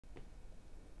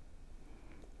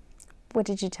What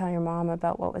did you tell your mom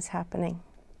about what was happening?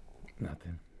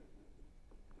 Nothing.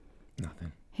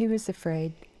 Nothing. He was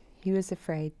afraid. He was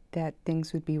afraid that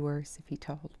things would be worse if he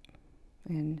told.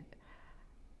 And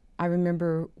I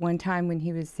remember one time when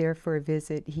he was there for a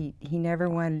visit, he never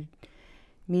wanted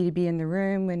me to be in the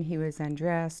room when he was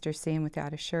undressed or see him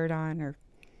without a shirt on.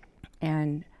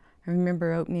 And I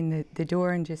remember opening the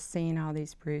door and just seeing all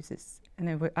these bruises.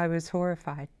 And I was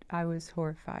horrified. I was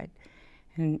horrified.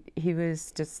 And he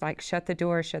was just like, shut the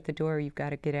door, you've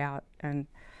got to get out. And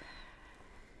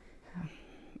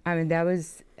I mean, that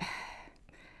was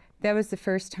the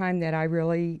first time that I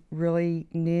really, really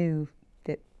knew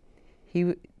that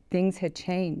things had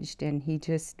changed, and he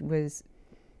just was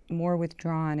more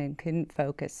withdrawn and couldn't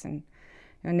focus. And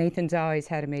you know, Nathan's always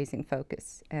had amazing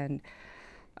focus, and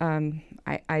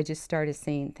I just started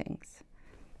seeing things.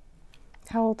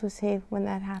 How old was he when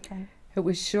that happened? It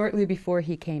was shortly before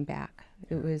he came back.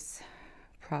 It was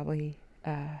probably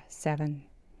 7,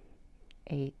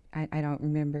 8. I don't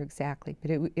remember exactly,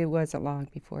 but it wasn't long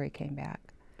before he came back.